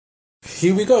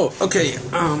here we go. Okay,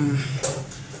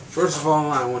 first of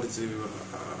all, I wanted to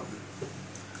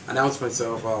announce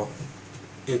myself. I'll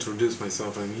introduce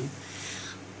myself,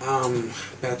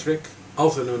 Patrick,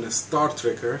 also known as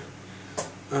Startricker.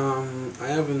 I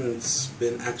haven't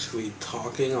been actually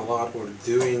talking a lot or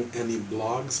doing any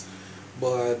blogs,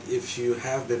 but if you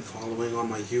have been following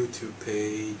on my YouTube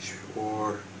page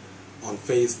or on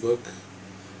Facebook,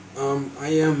 I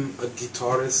am a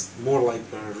guitarist, more like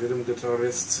a rhythm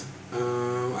guitarist.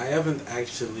 I haven't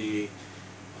actually,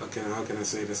 how can I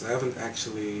say this? I haven't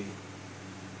actually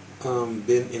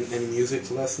been in any music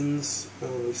lessons. I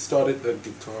just started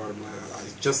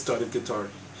guitar,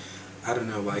 I don't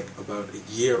know, like about a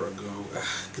year ago.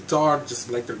 Guitar, just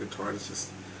electric guitar, it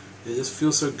just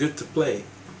feels so good to play.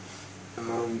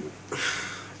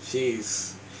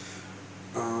 Jeez.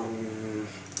 I'm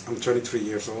 23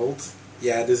 years old.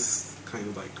 Yeah, this is kind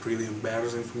of like really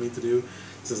embarrassing for me to do,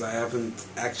 since I haven't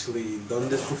actually done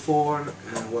this before,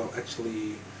 and well,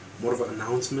 actually more of an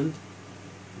announcement,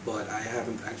 but I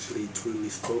haven't actually truly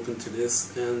spoken to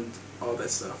this and all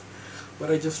that stuff. But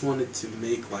I just wanted to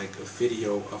make like a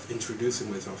video of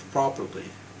introducing myself properly.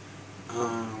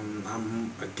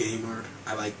 I'm a gamer.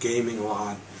 I like gaming a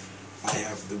lot. I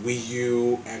have the Wii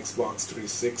U, Xbox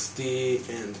 360,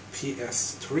 and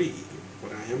PS3.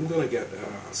 What I am gonna get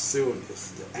soon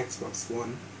is the Xbox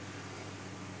One.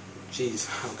 Jeez,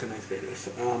 how can I say this?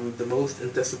 The most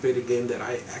anticipated game that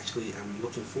I actually am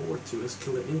looking forward to is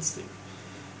Killer Instinct.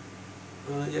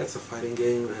 Yeah, it's a fighting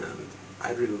game, and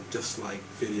I really just like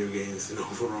video games and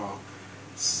overall.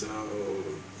 So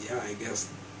yeah, I guess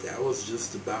that was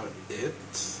just about it.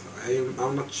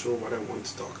 I'm not sure what I want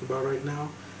to talk about right now,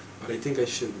 but I think I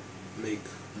should make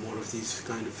more of these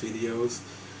kind of videos.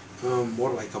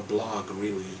 More like a blog,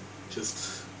 really,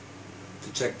 just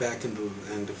to check back in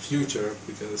the future,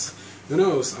 because who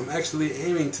knows, I'm actually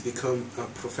aiming to become a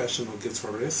professional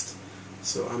guitarist,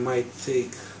 so I might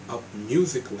take up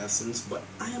music lessons, but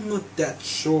I am not that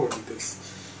sure, because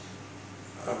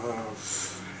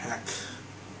heck,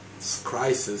 it's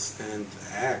crisis, and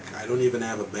heck, I don't even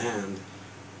have a band.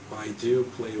 Well, I do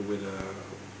play with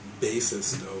a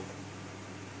bassist though.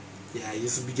 Yeah,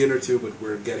 he's a beginner too, but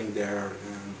we're getting there,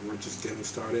 and we're just getting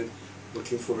started.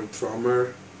 Looking for a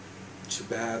drummer. Too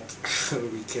bad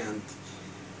we can't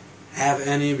have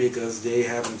any, because they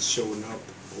haven't shown up,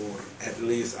 or at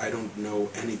least I don't know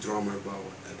any drummer. Well,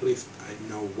 at least I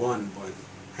know one, but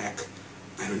heck,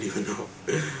 I don't even know.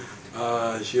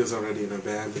 She was already in a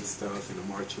band and stuff, in a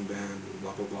marching band,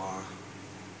 blah blah blah.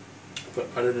 But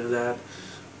other than that,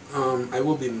 I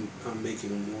will be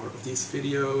making more of these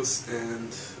videos,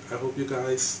 and I hope you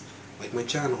guys like my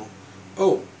channel.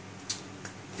 Oh,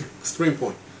 stream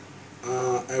point.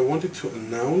 I wanted to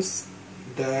announce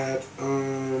that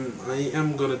I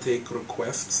am gonna take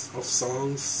requests of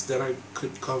songs that I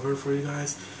could cover for you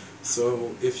guys.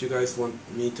 So if you guys want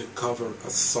me to cover a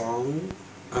song,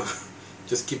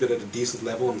 just keep it at a decent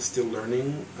level. I'm still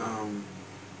learning.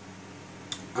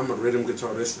 I'm a rhythm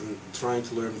guitarist and trying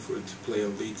to learn to play a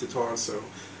lead guitar, so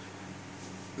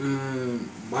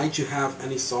might you have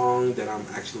any song that I'm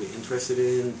actually interested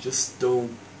in? Just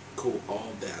don't go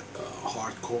all that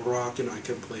hardcore rock. You know, I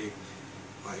can play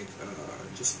like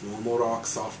just normal rock,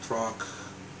 soft rock.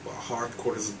 Well,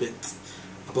 hardcore is a bit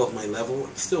above my level.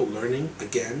 I'm still learning,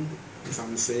 again, as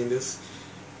I'm saying this,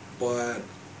 but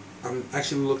I'm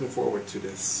actually looking forward to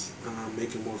this,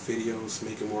 making more videos,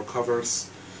 making more covers,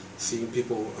 seeing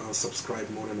people subscribe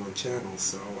more to my channel.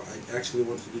 So I actually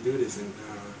wanted to do this and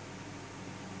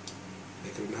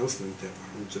make an announcement that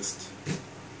I'm just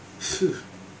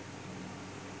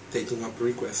taking up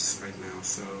requests right now.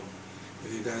 So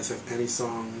if you guys have any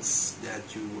songs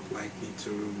that you would like me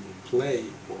to play,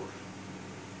 or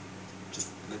just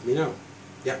let me know.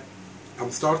 Yeah, I'm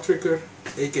Startricker,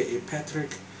 aka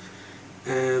Patrick,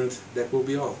 and that will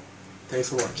be all. Thanks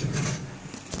for watching.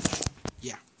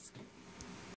 Yeah.